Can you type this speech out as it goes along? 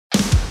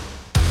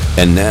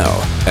And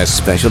now, a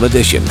special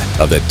edition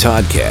of the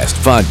Toddcast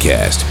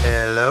podcast.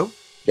 Hello.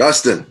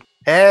 Justin.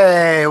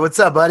 Hey, what's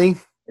up, buddy? How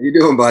you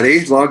doing,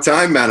 buddy? Long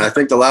time, man. I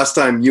think the last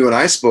time you and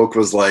I spoke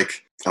was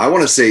like, I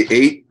want to say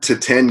 8 to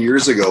 10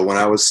 years ago when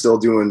I was still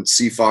doing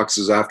C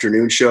Fox's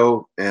afternoon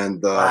show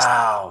and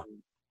the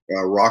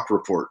Rock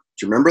Report.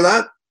 Do you remember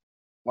that?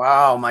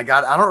 Wow, my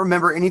God. I don't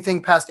remember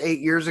anything past 8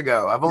 years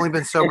ago. I've only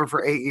been sober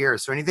for 8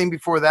 years. So anything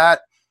before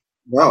that,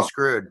 I'm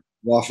screwed.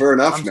 Well, fair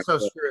enough. I'm so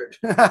screwed.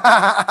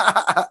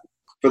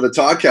 For the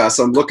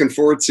Toddcast, I'm looking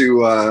forward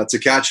to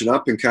catching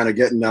up and kind of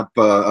getting up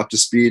to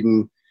speed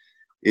in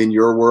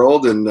your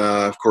world. And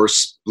of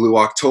course, Blue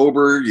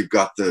October, you've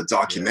got the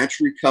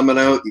documentary coming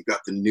out. You've got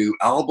the new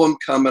album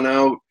coming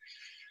out.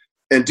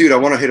 And dude,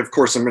 I'm going to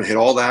hit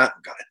all that.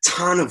 I've got a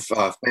ton of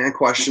fan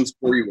questions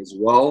for you as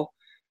well.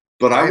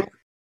 But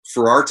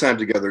for our time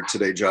together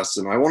today,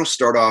 Justin, I want to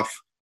start off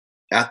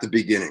at the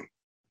beginning.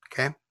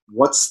 Okay.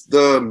 What's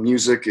the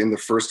music in the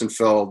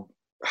Furstenfeld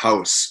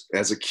house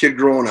as a kid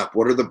growing up?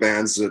 What are the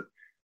bands that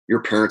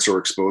your parents are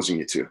exposing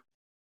you to?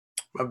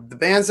 The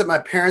bands that my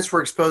parents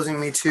were exposing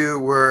me to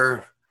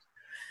were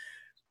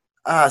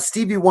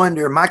Stevie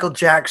Wonder, Michael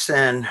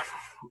Jackson,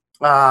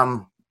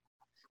 Anita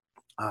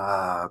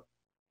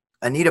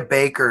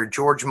Baker,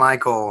 George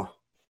Michael,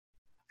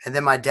 and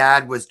then my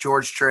dad was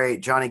George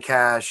Strait, Johnny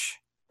Cash.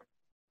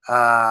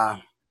 So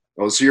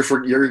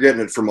you're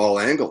getting it from all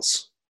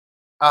angles.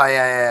 Oh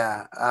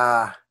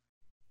yeah.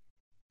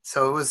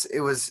 So it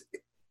was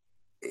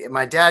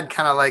my dad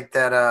kind of like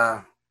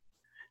that.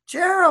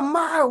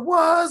 Jeremiah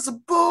was a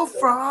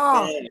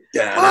bullfrog,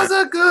 was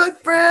a good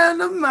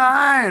friend of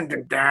mine.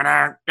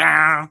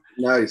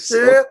 Nice.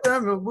 You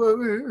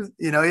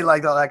know, he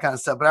liked all that kind of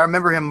stuff. But I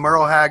remember him,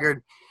 Merle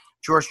Haggard,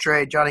 George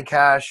Strait, Johnny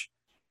Cash,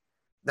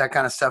 that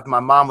kind of stuff.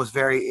 My mom was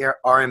very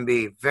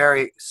R&B,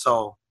 very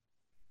soul.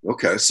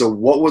 Okay, so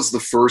what was the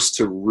first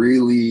to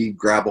really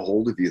grab a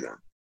hold of you then?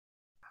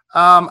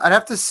 I'd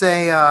have to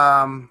say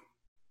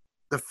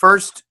the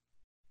first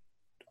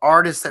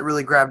artist that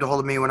really grabbed a hold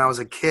of me when I was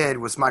a kid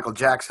was Michael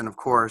Jackson, of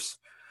course.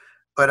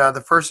 But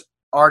the first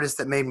artist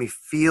that made me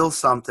feel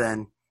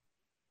something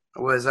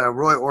was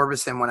Roy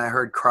Orbison when I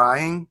heard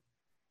Crying.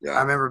 Yeah.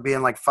 I remember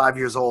being like 5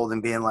 years old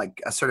and being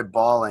like, I started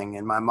bawling.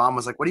 And my mom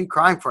was like, what are you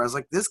crying for? I was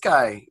like, this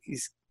guy,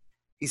 he's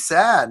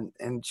sad.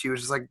 And she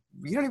was just like,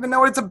 you don't even know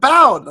what it's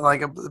about.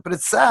 Like, but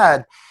it's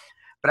sad.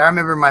 But I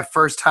remember my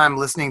first time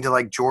listening to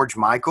like George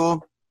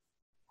Michael.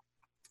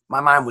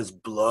 My mind was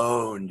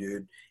blown,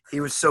 dude. He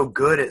was so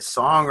good at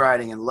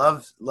songwriting and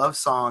love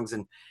songs.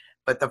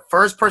 But the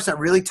first person that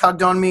really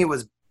tugged on me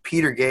was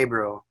Peter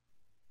Gabriel.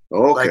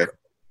 Okay. Like,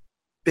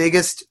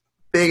 biggest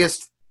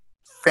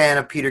fan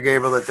of Peter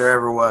Gabriel that there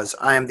ever was.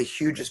 I am the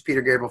hugest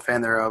Peter Gabriel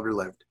fan there ever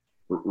lived.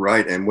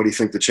 Right. And what do you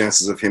think the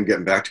chances of him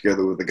getting back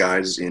together with the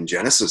guys in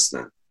Genesis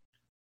then?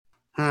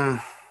 I'm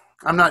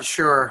not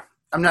sure.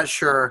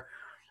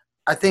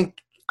 I think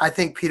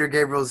Peter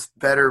Gabriel's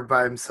better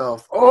by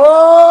himself.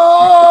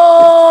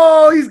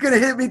 Oh, he's going to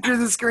hit me through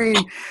the screen.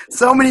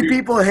 So many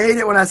people hate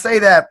it when I say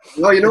that.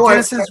 Well, you know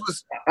what?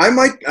 I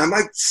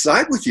might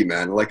side with you,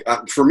 man. Like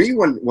for me,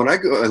 when I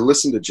go and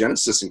listen to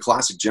Genesis and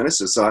classic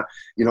Genesis, of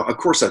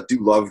course I do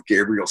love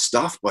Gabriel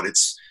stuff, but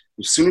it's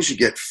as soon as you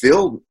get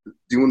Phil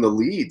doing the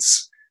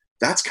leads,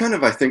 that's kind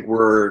of, I think,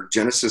 where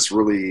Genesis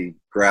really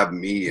grabbed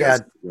me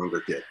as a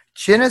younger kid.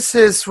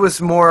 Genesis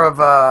was more of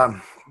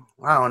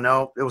I don't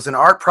know. It was an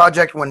art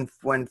project when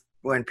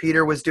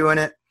Peter was doing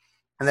it.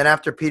 And then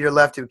after Peter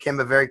left, it became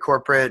a very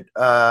corporate,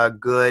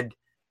 good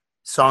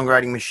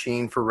songwriting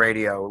machine for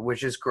radio,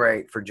 which is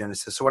great for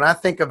Genesis. So when I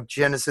think of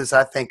Genesis,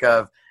 I think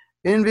of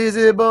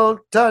Invisible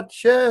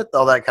Touch It,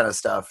 all that kind of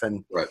stuff.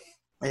 And, right.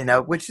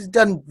 Which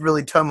doesn't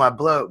really toe my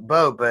boat,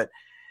 but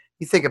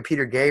you think of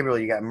Peter Gabriel,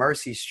 you got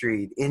Mercy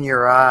Street, In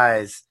Your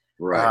Eyes.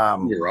 Right,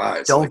 In Your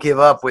Eyes. Don't Give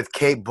Up with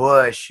Kate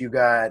Bush. You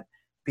got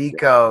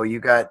Biko, you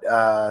got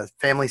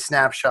Family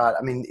Snapshot.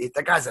 I mean,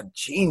 that guy's a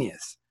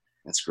genius.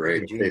 That's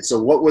great. Okay, so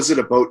what was it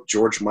about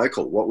George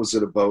Michael? What was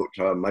it about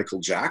Michael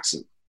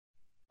Jackson?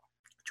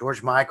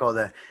 George Michael,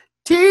 the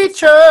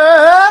teacher,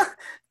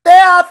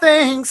 there are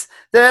things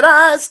that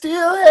I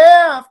still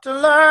have to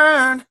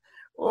learn.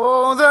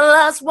 Oh, the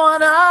last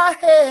one I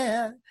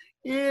had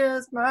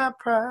is my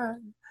pride.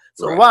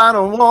 So right. I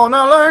don't want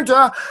to learn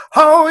to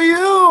hold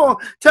you,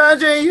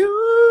 touching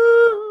you.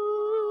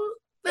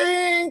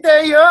 Think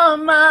that you're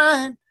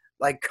mine.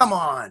 Like, come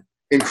on.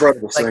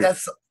 Incredible like singer.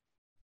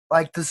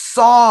 Like the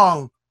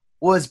song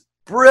was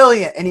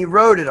brilliant and he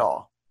wrote it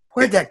all.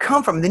 Where'd that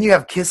come from? Then you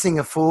have Kissing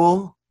a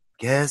Fool.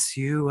 Guess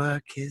you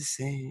were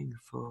kissing a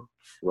fool.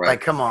 Right.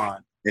 Like, come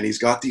on. And he's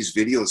got these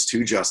videos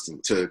too, Justin,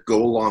 to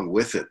go along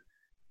with it.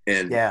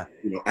 And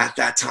at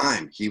that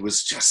time he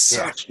was just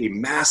such a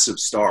massive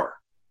star.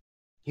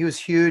 He was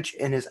huge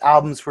and his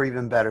albums were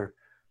even better.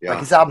 Yeah. Like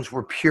his albums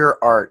were pure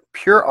art.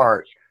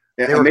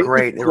 They were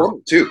great. They were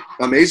too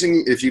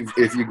amazing. If you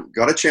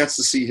got a chance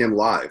to see him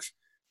live,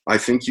 I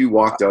think you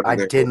walked out. I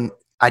didn't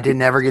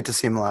ever get to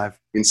see him live.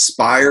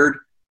 Inspired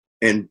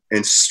and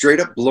straight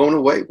up blown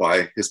away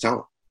by his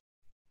talent.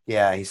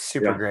 Yeah, he's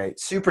super Yeah. great.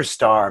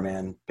 Superstar,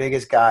 man.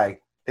 Biggest guy.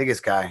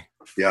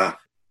 Yeah.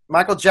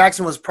 Michael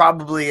Jackson was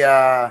probably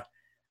I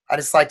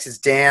just liked his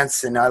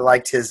dance, and I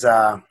liked his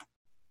that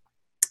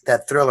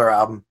Thriller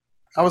album.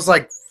 I was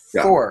like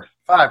Yeah. 4,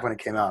 5 when it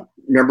came out.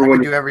 Remember I when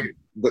could do every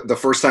the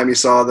first time you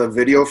saw the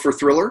video for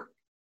Thriller?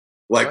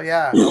 Like, Oh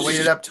yeah, I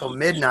waited up till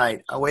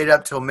midnight.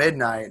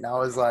 And I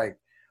was like,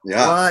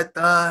 yeah, what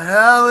the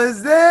hell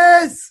is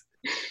this?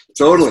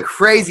 totally.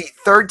 Crazy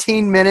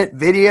 13-minute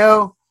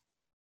video.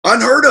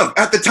 Unheard of.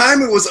 At the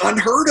time, it was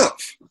unheard of.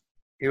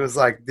 He was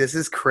like, this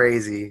is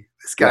crazy.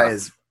 This guy Yeah.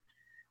 is.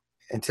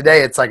 And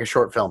today it's like a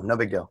short film. No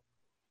big deal.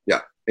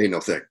 Yeah, ain't no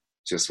thing.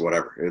 Just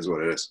whatever. It is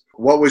what it is.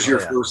 What was your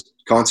yeah. first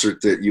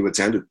concert that you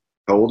attended?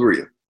 How old were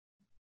you?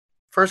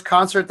 First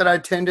concert that I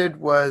attended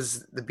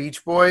was the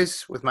Beach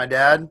Boys with my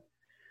dad.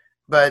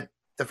 But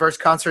the first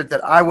concert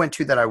that I went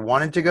to that I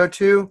wanted to go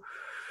to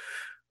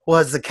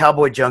was the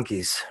Cowboy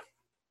Junkies.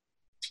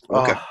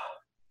 Okay. Oh,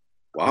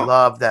 Wow.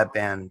 love that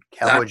band,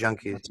 Cowboy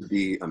Junkies. That would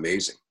be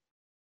amazing.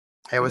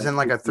 It was in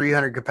like a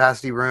 300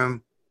 capacity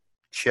room,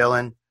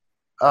 chilling.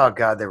 Oh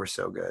God, they were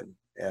so good.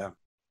 Yeah.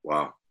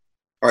 Wow.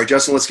 All right,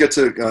 Justin, let's get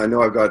to, I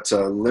know I've got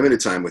limited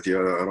time with you.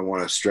 I don't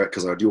want to stretch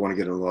because I do want to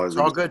get into a lot of It's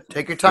all good.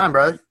 Take your time,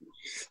 brother.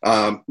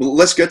 Well,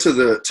 let's get to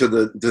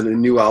the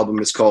new album.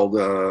 It's called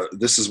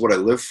This Is What I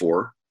Live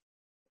For.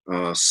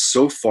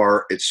 So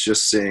far, it's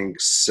just saying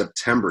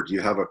September. Do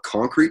you have a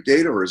concrete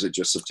date, or is it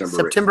just September?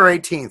 September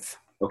 18th.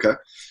 Okay.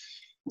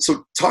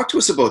 So talk to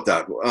us about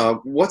that.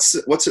 What's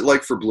it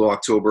like for Blue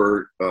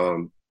October,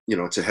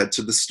 to head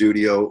to the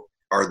studio?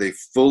 Are they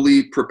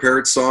fully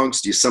prepared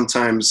songs? Do you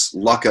sometimes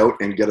luck out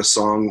and get a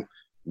song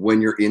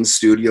when you're in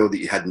studio that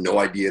you had no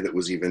idea that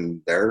was even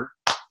there?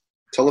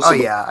 Tell us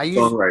about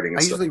songwriting.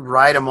 I usually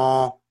write them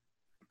all.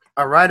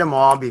 I write them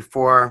all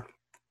before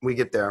we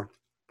get there.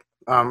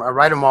 I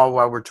write them all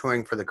while we're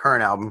touring for the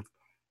current album.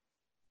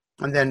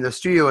 And then the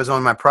studio is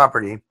on my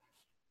property.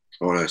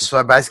 Oh, nice. So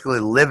I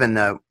basically live in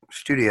the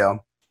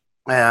studio.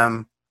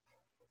 So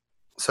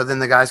then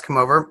the guys come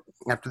over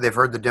after they've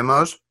heard the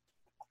demos,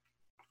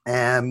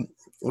 and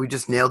we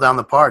just nail down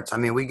the parts. I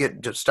mean, we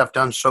get just stuff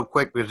done so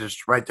quick because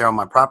it's right there on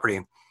my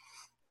property.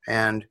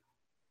 And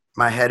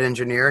my head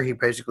engineer, he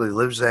basically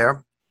lives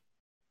there,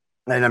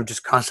 and I'm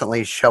just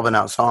constantly shoving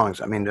out songs.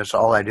 I mean, that's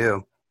all I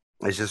do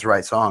is just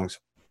write songs.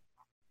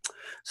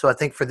 So I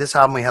think for this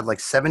album, we had like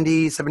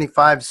 70,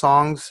 75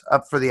 songs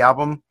up for the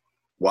album.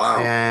 Wow.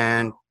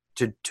 And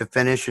to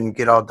finish and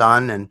get all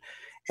done.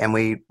 And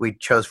we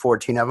chose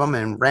 14 of them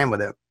and ran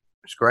with it.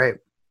 It's great.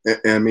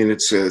 I mean,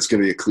 it's going to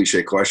be a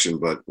cliche question,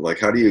 but like,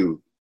 how do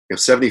you have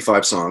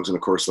 75 songs, and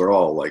of course they're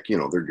all like,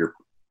 they're your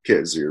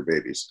kids or your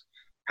babies.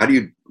 How do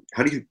you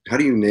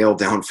nail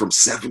down from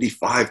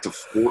 75 to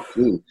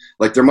 14?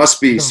 Like, there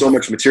must be so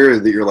much material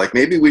that you're like,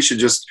 maybe we should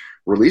just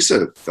release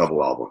a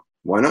double album.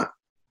 Why not?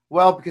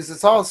 Well, because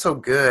it's all so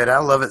good. I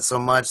love it so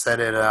much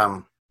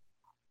that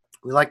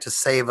we like to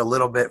save a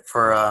little bit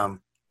for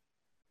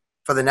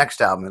the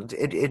next album.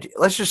 It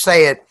let's just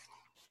say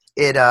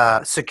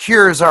it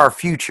secures our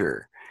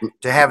future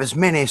to have as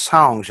many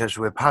songs as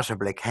we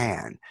possibly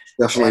can.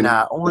 Definitely.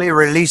 And only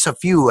release a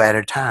few at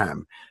a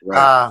time.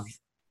 Right.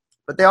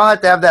 But they all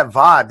had to have that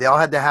vibe. They all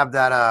had to have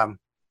that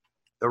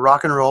the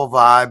rock and roll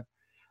vibe,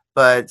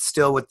 but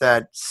still with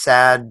that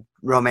sad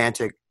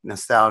romantic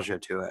nostalgia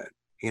to it.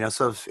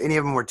 So if any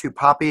of them were too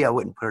poppy, I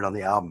wouldn't put it on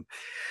the album.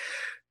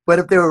 But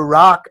if they were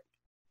rock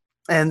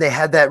and they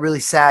had that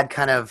really sad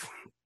kind of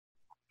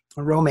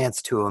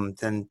romance to them,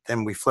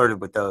 then we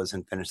flirted with those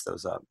and finished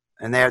those up.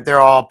 And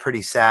they're all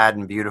pretty sad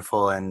and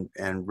beautiful and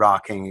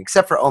rocking,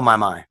 except for Oh My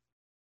My.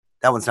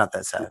 That one's not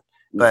that sad.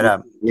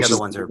 But the other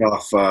ones are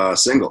off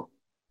single.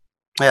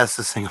 Yeah, it's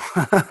the single.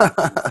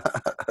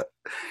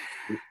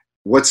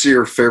 What's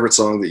your favorite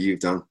song that you've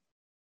done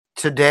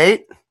to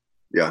date?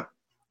 Yeah.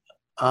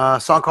 A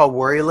song called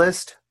Worry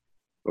List.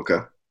 Okay.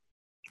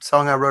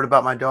 Song I wrote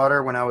about my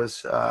daughter when I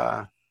was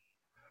kind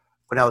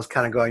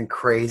of going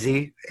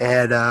crazy,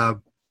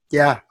 and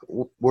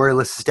Worry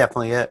List is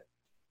definitely it.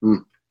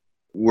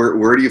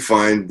 Where do you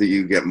find that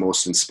you get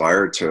most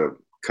inspired to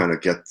kind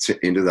of get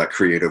into that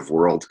creative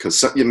world?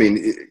 Because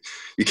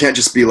you can't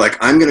just be like,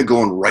 I'm going to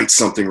go and write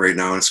something right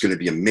now and it's going to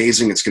be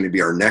amazing, it's going to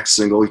be our next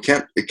single. It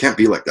can't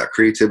be like that.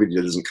 Creativity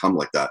doesn't come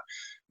like that.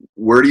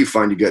 Where do you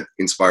find you get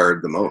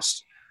inspired the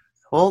most?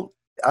 Well,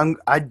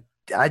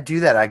 I do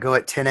that. I go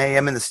at 10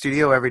 a.m. in the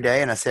studio every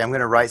day and I say, I'm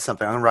going to write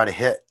something. I'm going to write a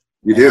hit.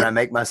 You do? And I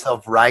make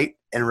myself write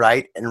and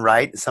write and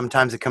write.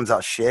 Sometimes it comes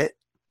out shit.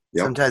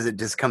 Yep. Sometimes it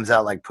just comes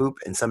out like poop,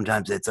 and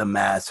sometimes it's a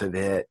massive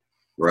hit.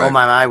 Right. Oh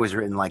My My was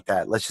written like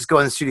that. Let's just go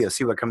in the studio,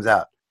 see what comes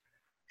out.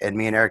 And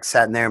me and Eric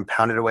sat in there and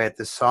pounded away at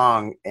this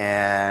song.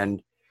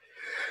 And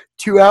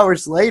 2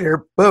 hours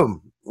later,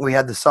 boom, we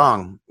had the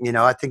song.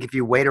 I think if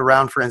you wait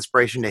around for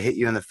inspiration to hit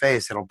you in the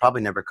face, it'll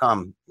probably never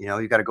come.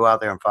 You got to go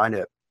out there and find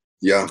it.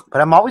 Yeah.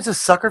 But I'm always a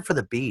sucker for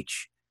the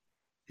beach.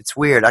 It's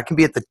weird. I can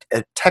be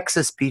at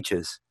Texas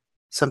beaches,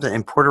 something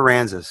in Port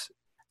Aransas.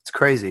 It's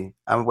crazy.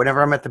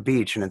 Whenever I'm at the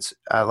beach and it's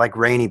like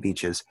rainy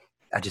beaches,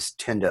 I just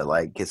tend to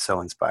like get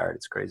so inspired.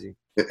 It's crazy.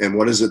 And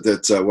what is it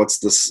that what's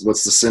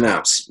the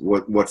synapse?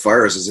 What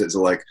fires? Is it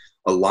like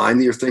a line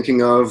that you're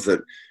thinking of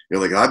that you're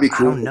like, that'd be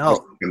cool? I don't know.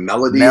 Like a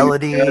melody,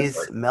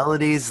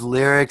 Melodies,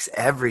 lyrics,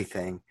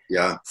 everything.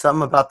 Yeah.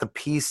 Something about the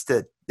peace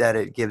that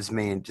it gives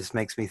me and just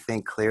makes me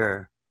think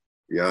clearer.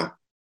 Yeah.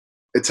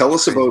 Tell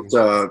us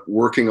about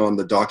working on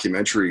the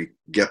documentary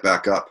Get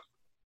Back Up,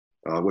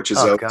 which is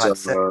out.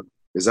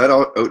 Is that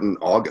out in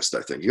August?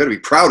 I think you got to be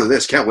proud of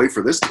this. Can't wait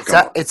for this to come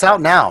out. It's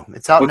out now.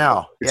 It's out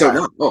now. It's out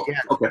now. Oh,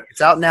 yeah. Okay.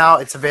 It's out now.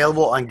 It's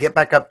available on Get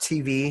Back Up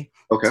TV.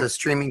 Okay. It's a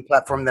streaming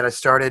platform that I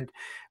started,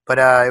 but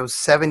it was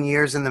 7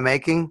 years in the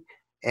making,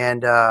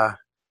 and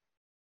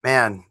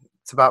man,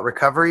 it's about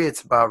recovery.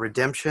 It's about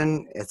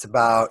redemption. It's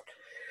about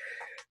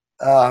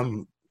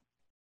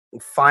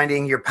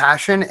finding your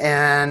passion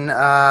and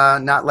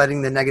not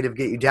letting the negative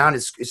get you down.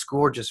 It's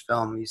gorgeous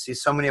film. You see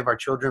so many of our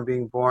children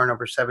being born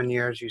over 7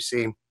 years. You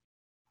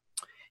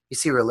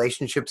see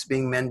relationships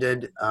being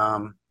mended,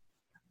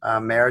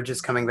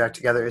 marriages coming back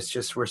together. It's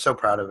just, we're so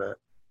proud of it.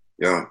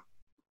 Yeah.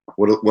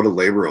 What a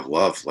labor of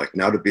love. Like,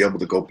 now to be able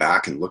to go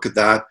back and look at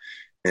that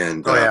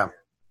and,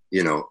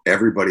 you know,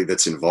 everybody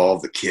that's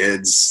involved, the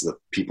kids, the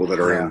people that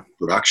are in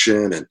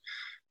production, and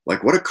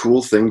like, what a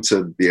cool thing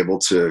to be able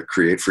to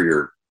create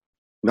for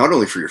not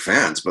only for your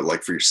fans, but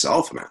like for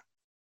yourself, man.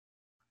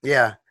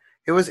 Yeah.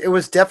 It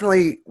was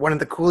definitely one of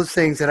the coolest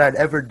things that I'd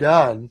ever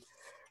done.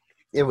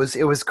 It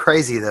was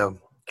crazy though,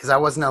 because I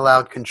wasn't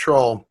allowed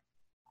control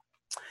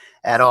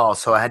at all.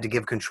 So I had to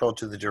give control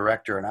to the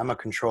director, and I'm a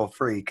control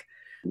freak.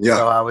 Yeah.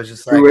 So I was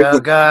just like, oh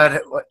God,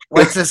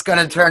 what's this going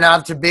to turn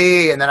out to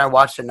be? And then I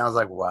watched it and I was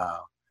like,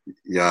 wow.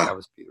 Yeah. That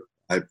was beautiful.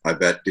 I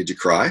bet. Did you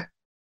cry?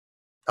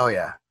 Oh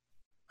yeah.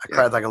 I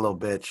cried like a little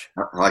bitch.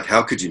 Like,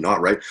 how could you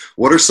not, right?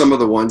 What are some of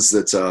the ones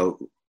that,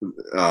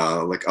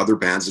 like other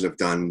bands that have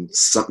done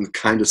something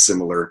kind of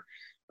similar,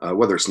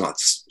 whether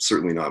it's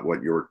certainly not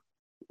what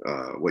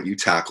you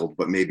tackled,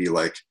 but maybe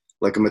like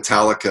a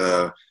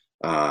Metallica,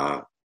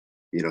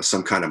 you know,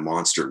 some kind of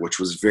Monster, which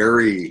was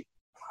very.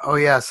 Oh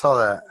yeah, I saw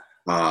that.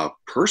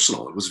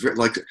 Personal. It was very,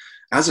 like,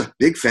 as a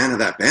big fan of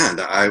that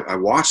band, I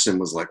watched and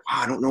was like,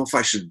 wow, I don't know if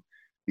I should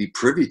be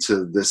privy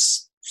to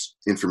this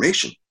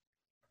information.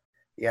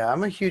 Yeah,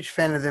 I'm a huge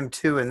fan of them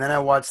too. And then I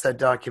watched that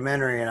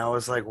documentary and I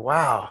was like,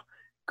 wow,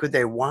 could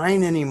they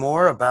whine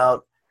anymore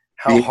about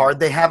how hard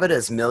they have it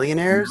as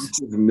millionaires?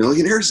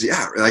 Millionaires?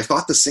 Yeah. I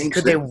thought the same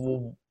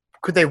thing.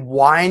 Could they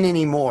whine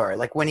anymore?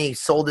 Like when he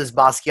sold his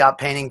Basquiat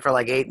painting for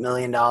like $8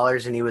 million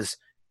and he was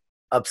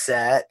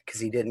upset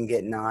because he didn't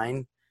get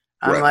 9.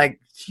 I'm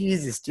like,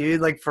 Jesus,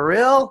 dude, like for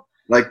real?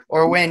 Like,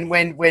 or when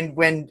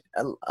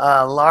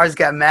Lars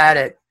got mad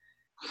at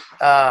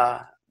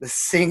the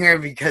singer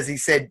because he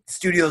said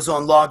studio's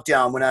on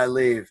lockdown when I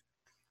leave,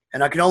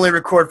 and I can only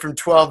record from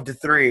 12 to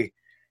 3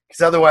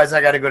 because otherwise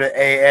I got to go to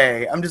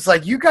AA. I'm just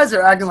like, you guys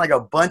are acting like a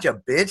bunch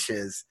of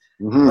bitches,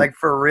 like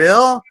for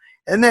real.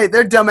 And their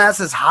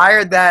dumbasses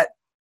hired that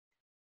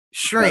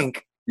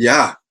shrink,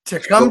 to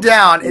come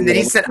down, and then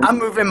he said, "I'm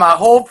moving my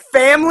whole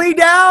family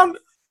down."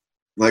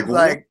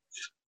 Like.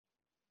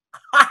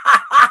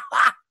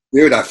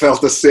 Dude, I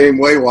felt the same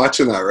way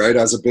watching that, right?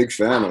 As a big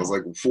fan, I was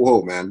like,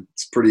 whoa, man.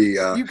 It's pretty...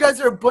 You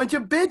guys are a bunch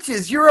of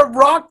bitches. You're a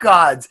rock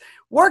gods.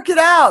 Work it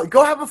out.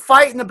 Go have a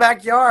fight in the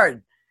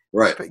backyard.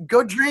 Right.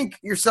 Go drink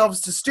yourselves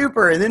to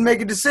stupor and then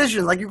make a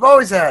decision like you've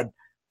always had.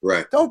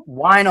 Right. Don't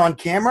whine on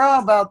camera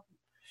about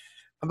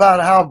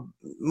how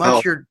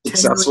much you're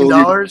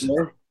 $10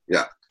 million.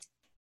 Yeah.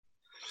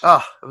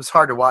 Oh, it was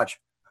hard to watch.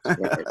 I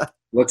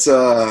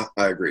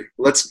agree.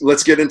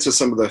 Let's get into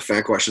some of the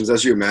fan questions.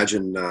 As you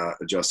imagine,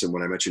 Justin,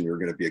 when I mentioned you were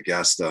going to be a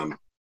guest,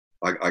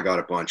 I got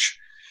a bunch.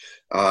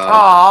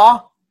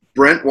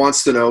 Brent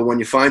wants to know, when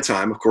you find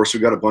time, of course,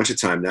 we've got a bunch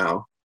of time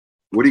now,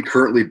 what are you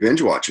currently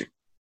binge watching?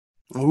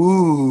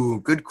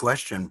 Ooh, good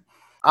question.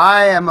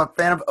 I am a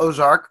fan of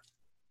Ozark.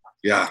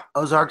 Yeah.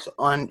 Ozark's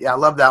on. Yeah, I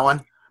love that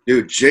one.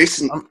 Dude,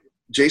 Jason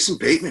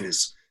Bateman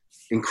is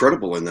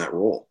incredible in that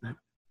role.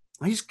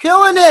 He's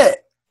killing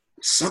it.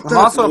 I'm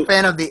also a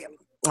fan of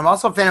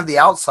The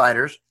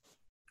Outsiders,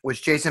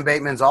 which Jason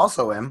Bateman's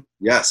also in.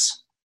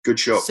 Yes. Good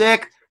show.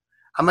 Sick.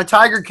 I'm a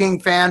Tiger King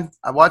fan.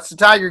 I watched the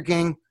Tiger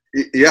King.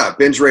 Yeah,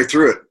 binge right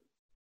through it.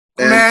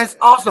 And man, it's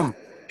awesome.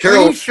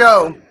 Carol,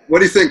 show. What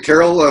do you think?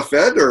 Carol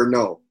fed or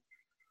no?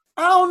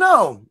 I don't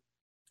know.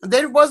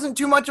 There wasn't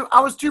too much.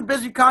 I was too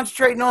busy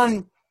concentrating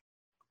on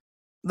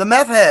the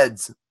meth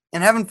heads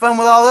and having fun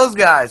with all those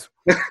guys.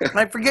 And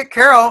I forget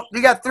Carol.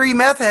 You got 3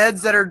 meth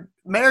heads that are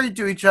married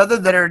to each other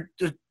that are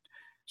just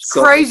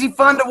crazy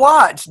fun to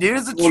watch, dude.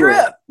 It's a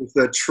trip. It's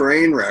a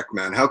train wreck,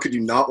 man. How could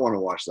you not want to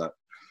watch that?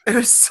 It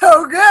was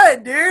so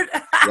good, dude.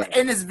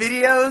 In his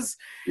videos,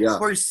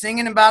 where he's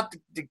singing about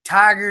the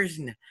tigers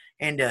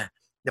and the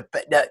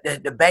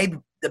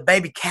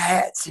baby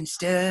cats and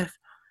stuff.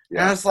 Yeah.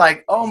 And I was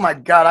like, oh my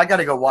God, I got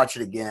to go watch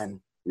it again.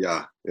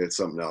 Yeah, it's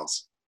something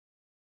else.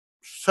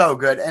 So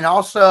good. And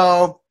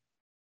also,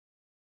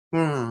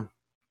 I'm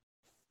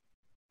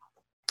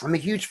a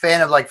huge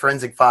fan of like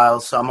Forensic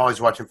Files, so I'm always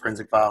watching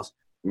Forensic Files.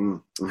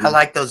 I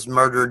like those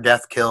murder,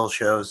 death, kill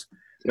shows.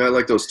 Yeah, I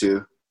like those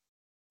too.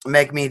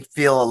 make me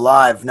feel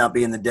alive, not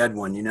being the dead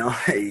one.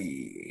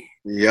 Hey.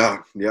 Yeah.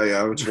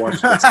 I was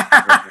watching this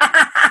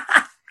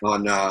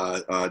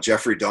on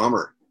Jeffrey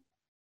Dahmer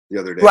the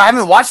other day. Well, I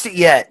haven't watched it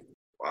yet.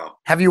 Wow.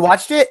 Have you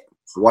watched it?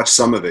 I watched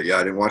some of it. Yeah,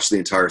 I didn't watch the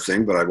entire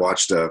thing, but I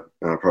watched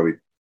probably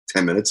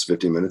 10 minutes,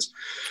 15 minutes.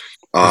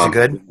 Is it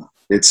good?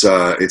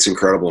 It's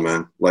incredible,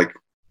 man. Like,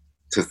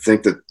 to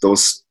think that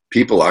those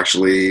people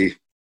actually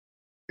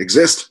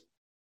exist.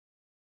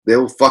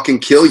 They'll fucking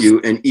kill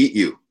you and eat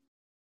you.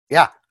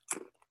 Yeah.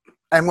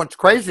 And what's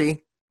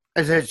crazy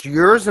is it's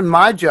yours and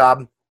my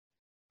job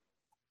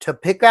to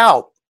pick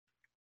out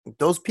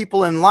those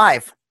people in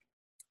life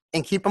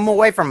and keep them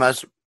away from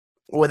us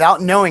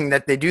without knowing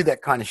that they do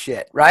that kind of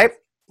shit, right?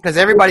 Because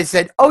everybody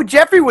said, "Oh,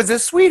 Jeffrey was a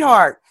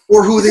sweetheart,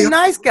 or who he's they a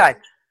nice guy."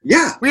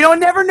 Yeah, we don't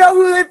never know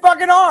who they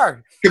fucking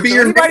are. Could be So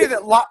your anybody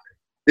neighbor. that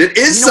It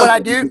is. You know what I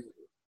do?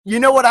 You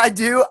know what I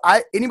do?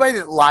 Anybody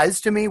that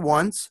lies to me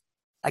once,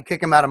 I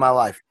kick him out of my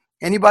life.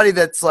 Anybody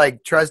that's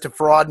like tries to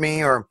fraud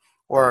me or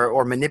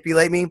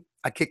manipulate me,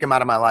 I kick him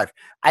out of my life.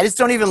 I just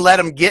don't even let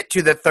them get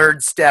to the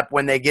third step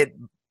when they get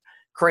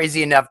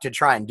crazy enough to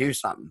try and do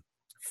something.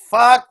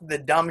 Fuck the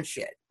dumb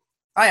shit.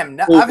 I am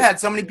not. I've had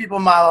so many people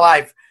in my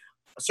life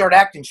start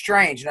acting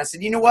strange, and I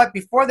said, you know what?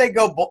 Before they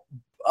go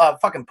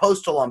fucking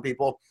postal on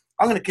people,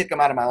 I'm gonna kick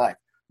them out of my life.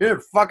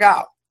 Dude, fuck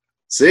out.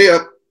 See ya.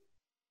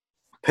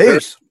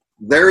 Peace.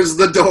 There's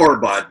the door,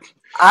 bud.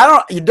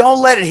 You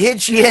don't let it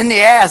hit you in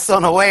the ass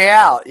on the way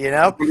out, you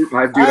know?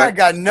 I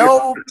got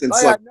no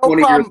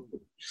problem.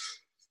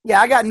 Yeah,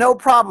 I got no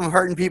problem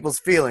hurting people's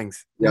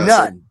feelings. Yeah,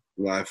 none.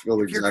 So, I feel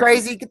exactly. If you're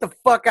crazy, get the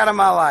fuck out of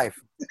my life.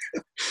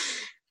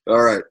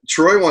 All right.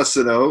 Troy wants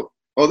to know,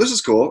 this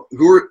is cool.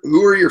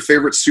 Who are your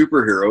favorite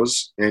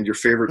superheroes and your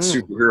favorite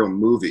superhero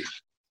movie?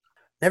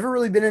 Never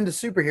really been into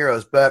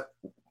superheroes, but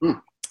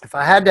if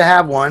I had to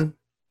have one,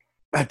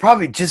 I'd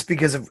probably just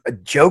because of a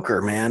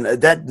Joker, man.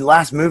 That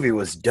last movie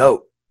was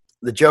dope.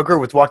 The Joker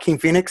with Joaquin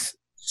Phoenix.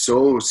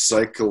 So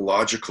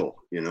psychological,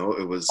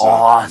 it was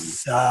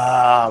awesome.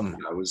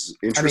 I was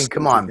interested. I mean,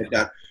 come on,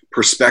 that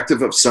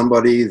perspective of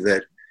somebody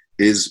that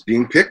is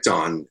being picked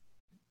on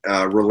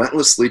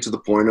relentlessly to the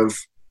point of,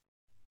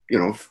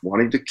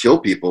 wanting to kill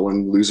people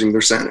and losing their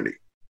sanity.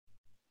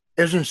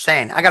 It was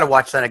insane. I got to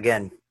watch that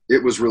again.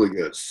 It was really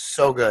good.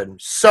 So good.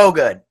 So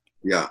good.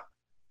 Yeah.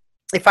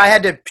 If I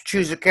had to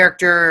choose a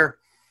character,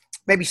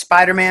 maybe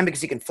Spider-Man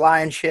because he can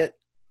fly and shit.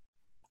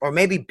 Or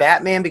maybe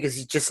Batman because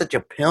he's just such a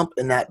pimp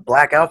in that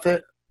black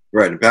outfit.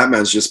 Right. And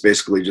Batman's just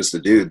basically just a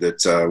dude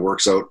that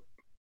works out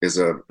as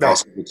a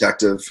awesome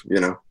detective,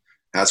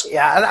 I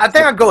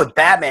think I'd go with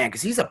Batman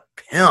because he's a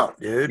pimp,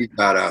 dude. He's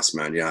badass,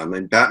 man. Yeah. I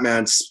mean,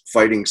 Batman's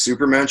fighting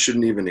Superman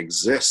shouldn't even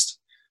exist.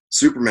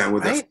 Superman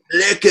with a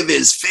flick of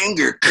his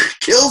finger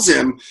kills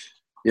him,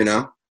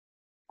 But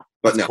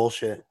that's no.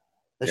 Bullshit.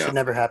 That should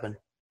never happen.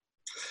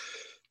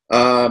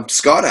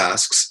 Scott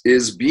asks,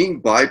 is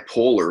being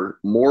bipolar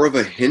more of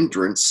a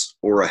hindrance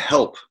or a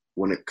help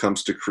when it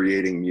comes to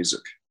creating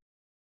music?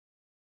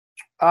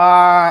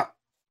 As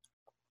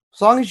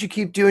long as you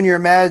keep doing your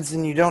meds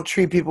and you don't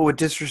treat people with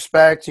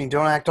disrespect and you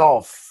don't act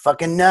all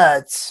fucking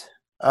nuts,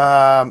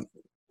 I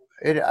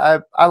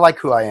like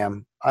who I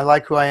am. I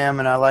like who I am,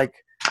 and I like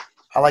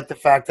the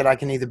fact that I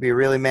can either be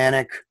really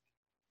manic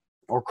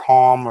or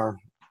calm, or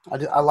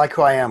I like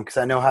who I am because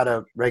I know how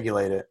to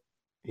regulate it,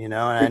 and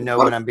I know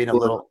when I'm being a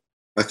little.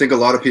 I think a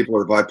lot of people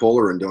are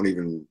bipolar and don't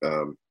even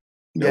know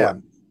it.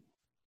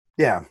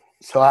 Yeah.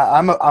 So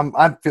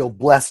I feel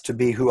blessed to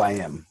be who I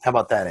am. How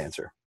about that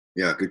answer?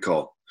 Yeah, good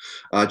call.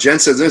 Jen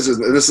says this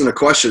isn't a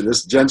question.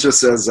 Jen just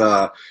says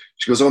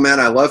she goes, "Oh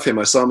man, I love him.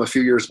 I saw him a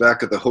few years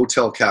back at the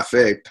Hotel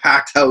Cafe,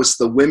 packed house.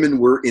 The women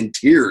were in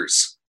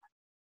tears."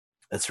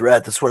 That's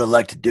right. That's what I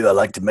like to do. I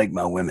like to make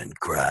my women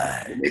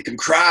cry. Make them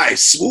cry,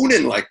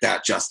 swooning like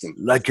that, Justin.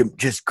 Like them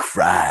just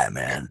cry,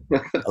 man.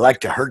 I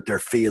like to hurt their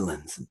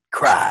feelings and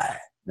cry.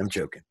 I'm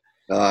joking.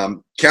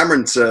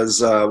 Cameron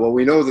says, well,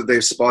 we know that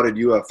they've spotted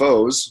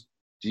UFOs.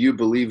 Do you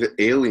believe that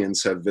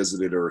aliens have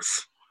visited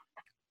Earth?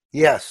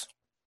 Yes.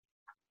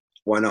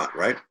 Why not,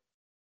 right?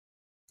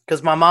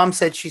 Because my mom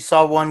said she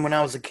saw one when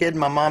I was a kid.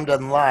 My mom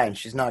doesn't lie, and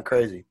she's not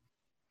crazy.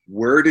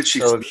 Where did she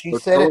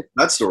say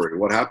that story?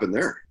 What happened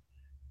there?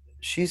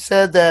 She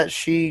said that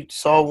she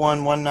saw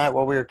one night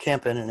while we were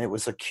camping, and it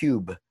was a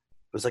cube. It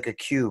was like a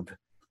cube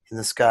in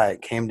the sky.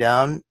 It came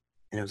down,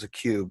 and it was a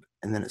cube,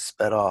 and then it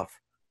sped off.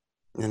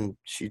 And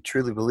she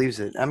truly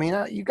believes it. I mean,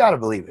 you got to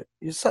believe it.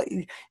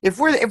 If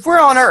we're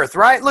on Earth,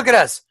 right? Look at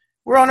us.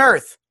 We're on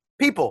Earth.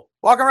 People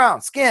walking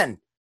around, skin,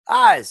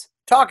 eyes,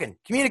 talking,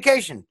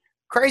 communication,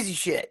 crazy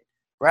shit,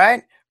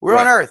 right? We're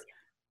on Earth.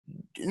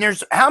 And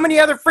there's how many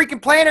other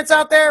freaking planets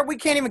out there? We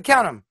can't even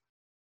count them.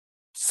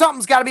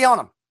 Something's got to be on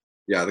them.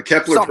 Yeah, the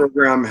Kepler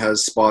program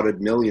has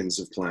spotted millions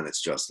of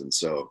planets, Justin.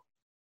 So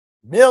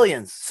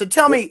millions. So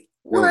tell me,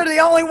 we're the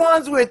only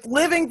ones with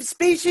living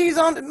species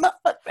on the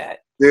fuck that.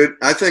 Dude,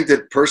 I think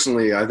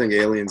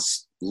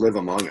aliens live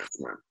among us,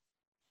 man.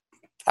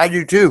 I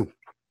do too.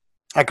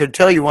 I could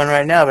tell you one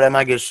right now, but I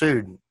might get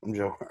sued. I'm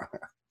joking.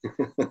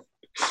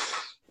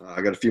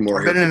 I got a few more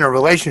I've here. been in a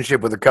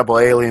relationship with a couple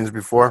aliens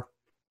before.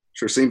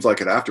 Sure seems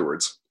like it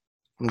afterwards.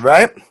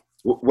 Right?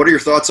 What are your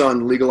thoughts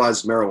on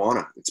legalized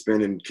marijuana? It's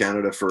been in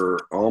Canada for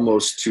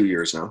almost 2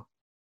 years now.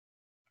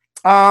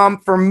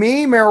 For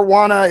me,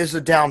 marijuana is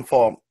a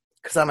downfall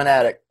because I'm an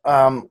addict.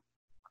 I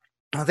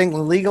think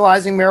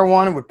legalizing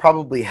marijuana would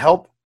probably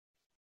help.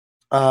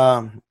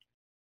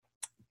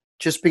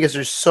 Just because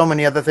there's so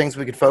many other things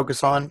we could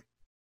focus on.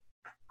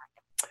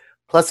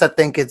 Plus, I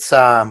think it's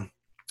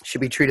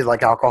should be treated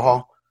like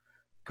alcohol.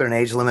 Put an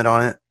age limit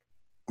on it.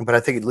 But I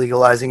think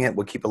legalizing it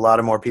would keep a lot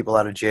of more people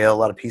out of jail, a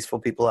lot of peaceful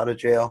people out of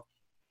jail.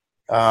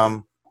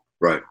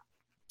 Right.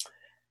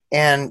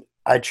 And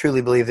I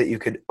truly believe that you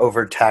could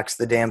overtax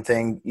the damn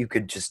thing. You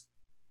could just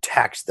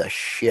tax the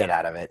shit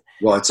out of it.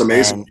 Well, it's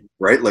amazing,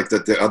 right? Like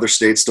that the other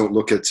states don't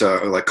look at,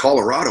 like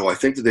Colorado, I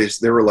think that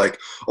they were like,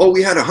 oh,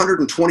 we had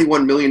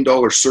 $121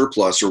 million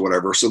surplus or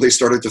whatever. So they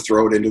started to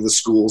throw it into the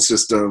school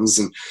systems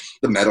and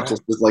the medical.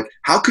 Right. Like,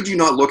 how could you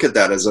not look at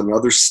that as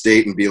another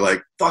state and be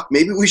like, fuck,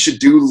 maybe we should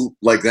do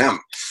like them?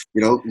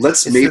 You know,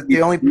 let's maybe.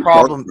 The only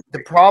problem,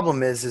 the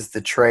problem is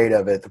the trade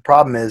of it. The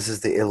problem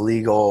is the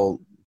illegal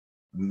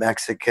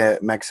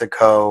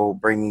Mexico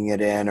bringing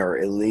it in, or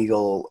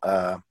illegal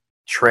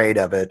trade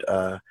of it.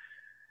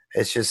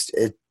 It's just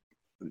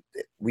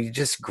we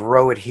just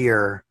grow it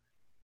here,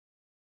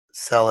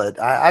 sell it.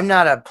 I'm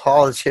not a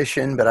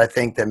politician, but I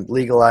think that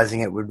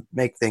legalizing it would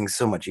make things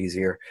so much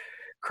easier.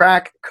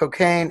 Crack,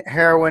 cocaine,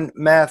 heroin,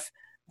 meth,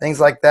 things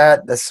like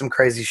that, that's some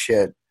crazy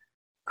shit.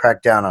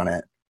 Crack down on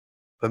it.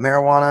 But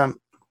marijuana,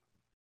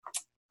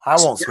 I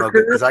won't smoke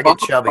it because I get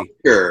chubby.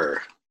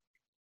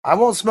 I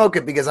won't smoke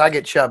it because I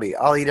get chubby.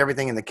 I'll eat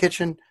everything in the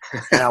kitchen,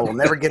 and I will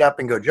never get up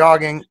and go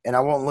jogging, and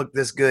I won't look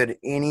this good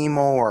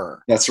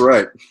anymore. That's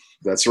right.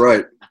 That's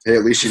right. Hey,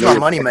 at least you know. It's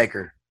my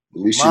moneymaker.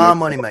 At least my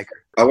moneymaker.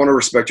 I want to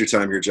respect your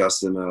time here,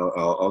 Justin.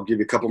 I'll give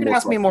you a couple more.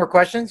 Ask me more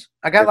questions.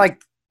 I got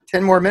like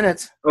 10 more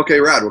minutes. Okay,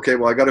 rad. Okay,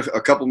 well, I got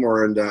a couple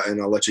more, and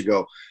I'll let you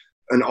go.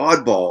 An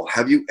oddball.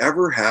 Have you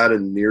ever had a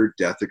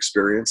near-death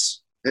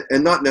experience?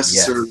 And not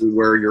necessarily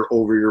where you're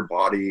over your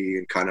body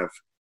and kind of,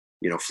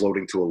 you know,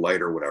 floating to a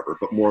light or whatever,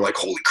 but more like,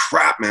 holy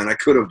crap, man, I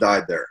could have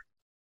died there.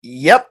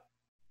 Yep.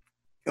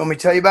 You want me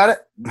to tell you about it?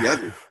 Yeah,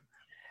 dude.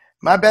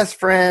 My best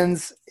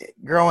friends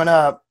growing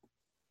up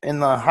in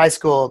the high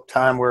school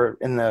time were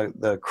in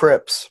the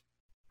Crips.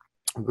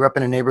 I grew up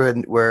in a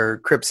neighborhood where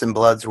Crips and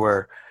Bloods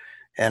were,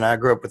 and I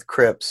grew up with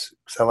Crips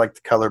because I like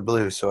the color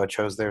blue, so I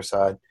chose their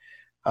side.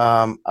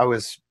 I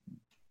was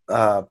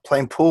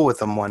playing pool with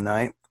them one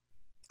night,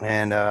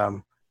 and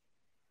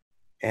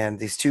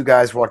these two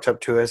guys walked up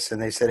to us,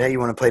 and they said, hey, you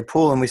want to play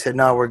pool? And we said,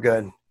 no, we're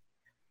good.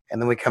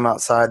 And then we come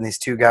outside, and these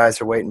two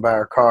guys are waiting by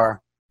our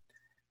car,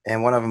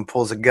 and one of them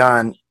pulls a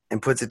gun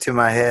and puts it to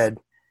my head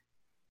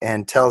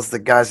and tells the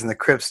guys in the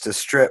Crips to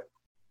strip,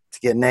 to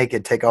get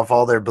naked, take off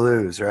all their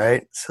blues,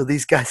 right? So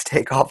these guys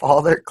take off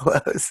all their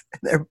clothes,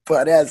 and they're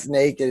butt-ass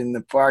naked in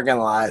the parking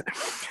lot.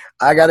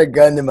 I got a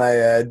gun to my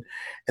head,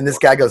 and this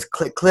guy goes,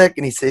 click, click,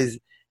 and he says,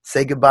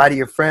 say goodbye to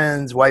your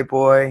friends, white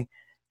boy.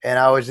 And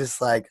I was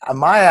just like,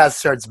 my ass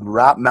starts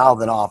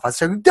mouthing off. I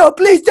said, don't,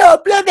 please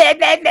don't, blah, blah,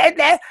 blah, blah,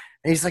 blah.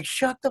 And he's like,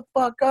 shut the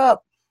fuck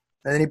up.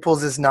 And then he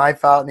pulls this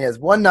knife out, and he has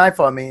one knife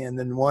on me and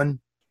then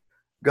one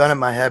gun in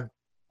my head.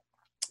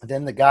 And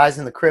then the guys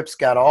in the Crips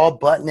got all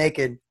butt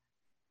naked,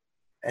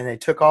 and they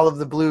took all of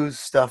the blues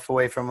stuff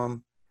away from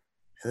them.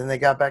 And then they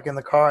got back in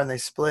the car, and they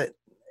split.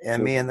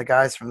 And me and the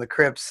guys from the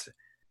Crips,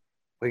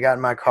 we got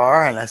in my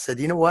car, and I said,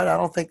 you know what? I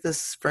don't think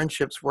this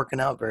friendship's working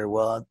out very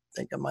well. I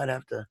think I might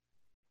have to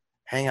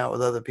hang out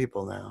with other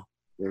people now.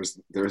 There's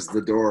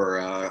the door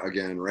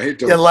again, right?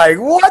 You're like,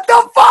 what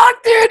the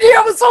fuck, dude? You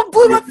almost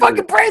blew my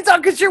fucking brains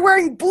out because you're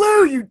wearing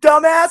blue, you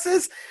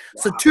dumbasses.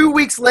 Wow. So 2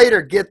 weeks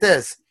later, get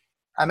this.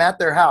 I'm at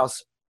their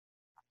house,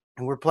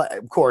 and we're playing.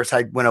 Of course,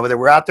 I went over there.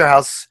 We're at their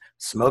house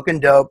smoking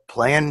dope,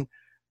 playing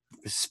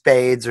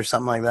spades or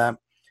something like that.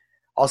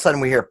 All of a sudden,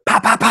 we hear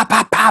pop, pop, pop,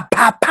 pop, pop,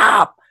 pop,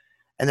 pop.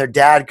 And their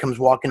dad comes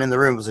walking in the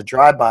room. It was a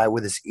drive-by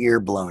with his ear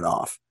blown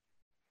off.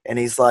 And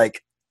he's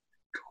like,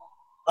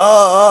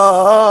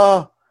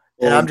 oh.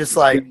 And I'm just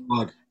like,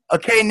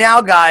 okay,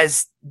 now,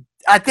 guys,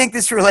 I think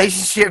this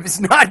relationship is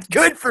not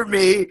good for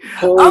me.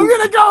 I'm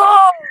going to go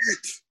home.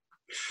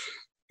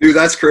 Dude,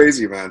 that's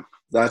crazy, man.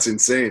 That's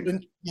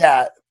insane.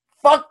 Yeah.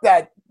 Fuck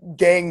that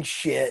gang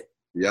shit.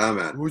 Yeah,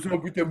 man. What's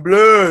up with them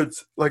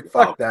Bloods? Like,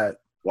 fuck that.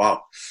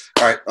 Wow.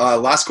 All right.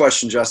 Last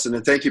question, Justin.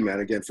 And thank you, man,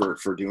 again, for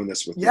doing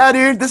this with me. Yeah,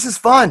 dude. This is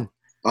fun.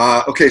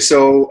 Okay,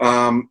 so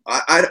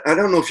I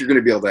don't know if you're going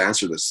to be able to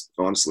answer this,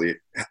 honestly.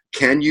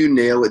 Can you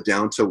nail it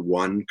down to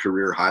one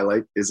career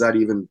highlight? Is that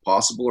even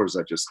possible, or is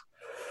that just...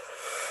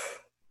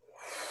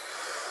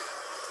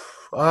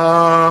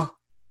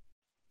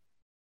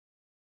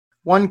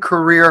 One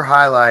career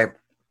highlight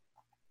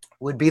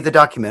would be the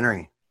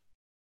documentary.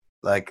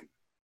 Like,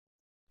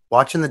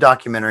 watching the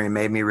documentary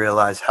made me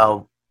realize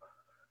how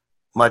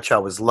much I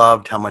was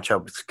loved, how much I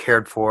was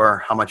cared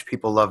for, how much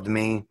people loved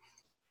me,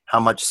 how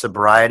much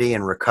sobriety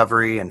and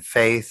recovery and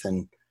faith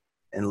and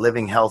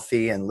living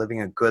healthy and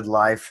living a good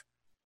life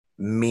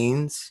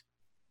means.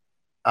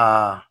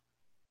 So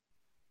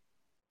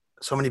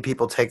many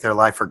people take their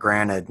life for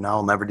granted, and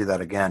I'll never do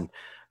that again.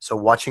 So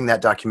watching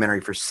that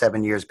documentary for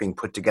 7 years being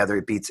put together,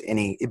 it beats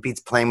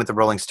playing with the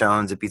Rolling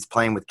Stones, it beats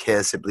playing with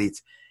Kiss, it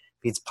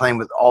beats playing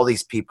with all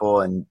these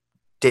people and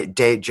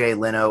Jay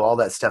Leno, all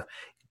that stuff.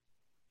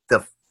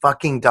 The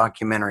fucking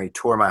documentary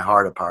tore my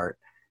heart apart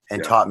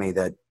and taught me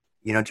that,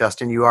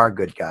 Justin, you are a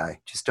good guy.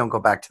 Just don't go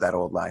back to that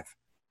old life.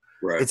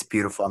 Right. It's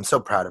beautiful. I'm so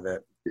proud of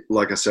it.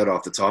 Like I said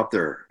off the top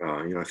there,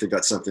 I think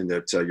that's something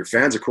that your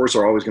fans, of course,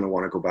 are always going to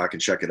want to go back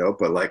and check it out.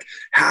 But like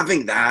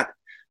having that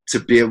to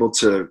be able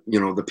to,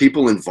 the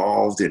people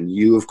involved and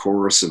you, of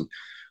course, and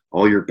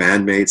all your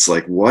bandmates,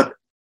 like what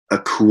a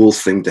cool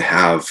thing to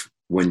have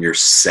when you're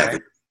 7.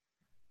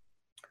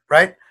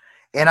 Right.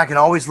 And I can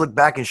always look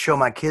back and show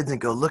my kids and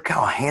go, look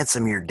how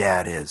handsome your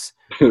dad is.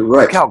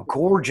 Right. Look how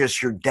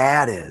gorgeous your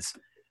dad is.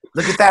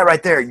 Look at that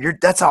right there.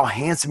 That's how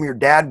handsome your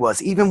dad was.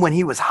 Even when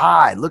he was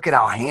high, look at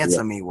how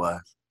handsome he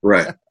was.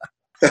 Right.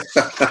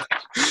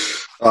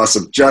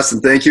 Awesome.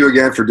 Justin, thank you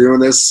again for doing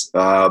this.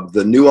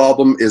 The new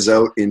album is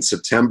out in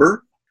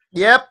September.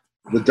 Yep.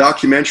 The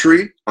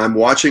documentary, I'm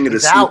watching it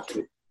as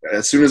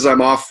soon as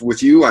I'm off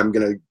with you. I'm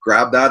going to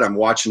grab that. I'm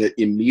watching it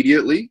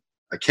immediately.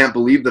 I can't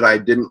believe that I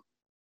didn't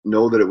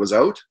know that it was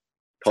out.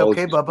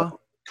 Apologies. It's okay, Bubba.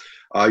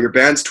 Your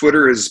band's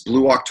Twitter is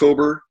Blue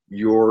October.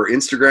 Your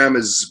Instagram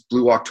is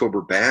Blue October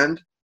Band.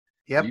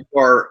 Yep. You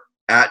are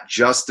at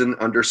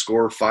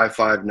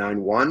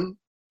Justin_5591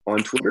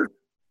 on Twitter.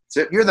 That's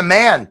it. You're the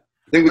man.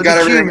 I think we Look got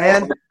at everything. You,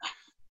 man.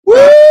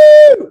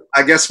 Woo!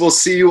 I guess we'll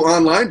see you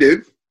online,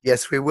 dude.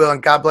 Yes, we will.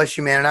 And God bless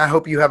you, man. And I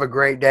hope you have a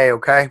great day,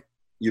 okay?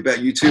 You bet.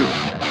 You too.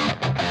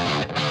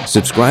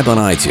 Subscribe on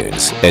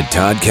iTunes at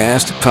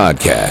Toddcast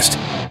Podcast.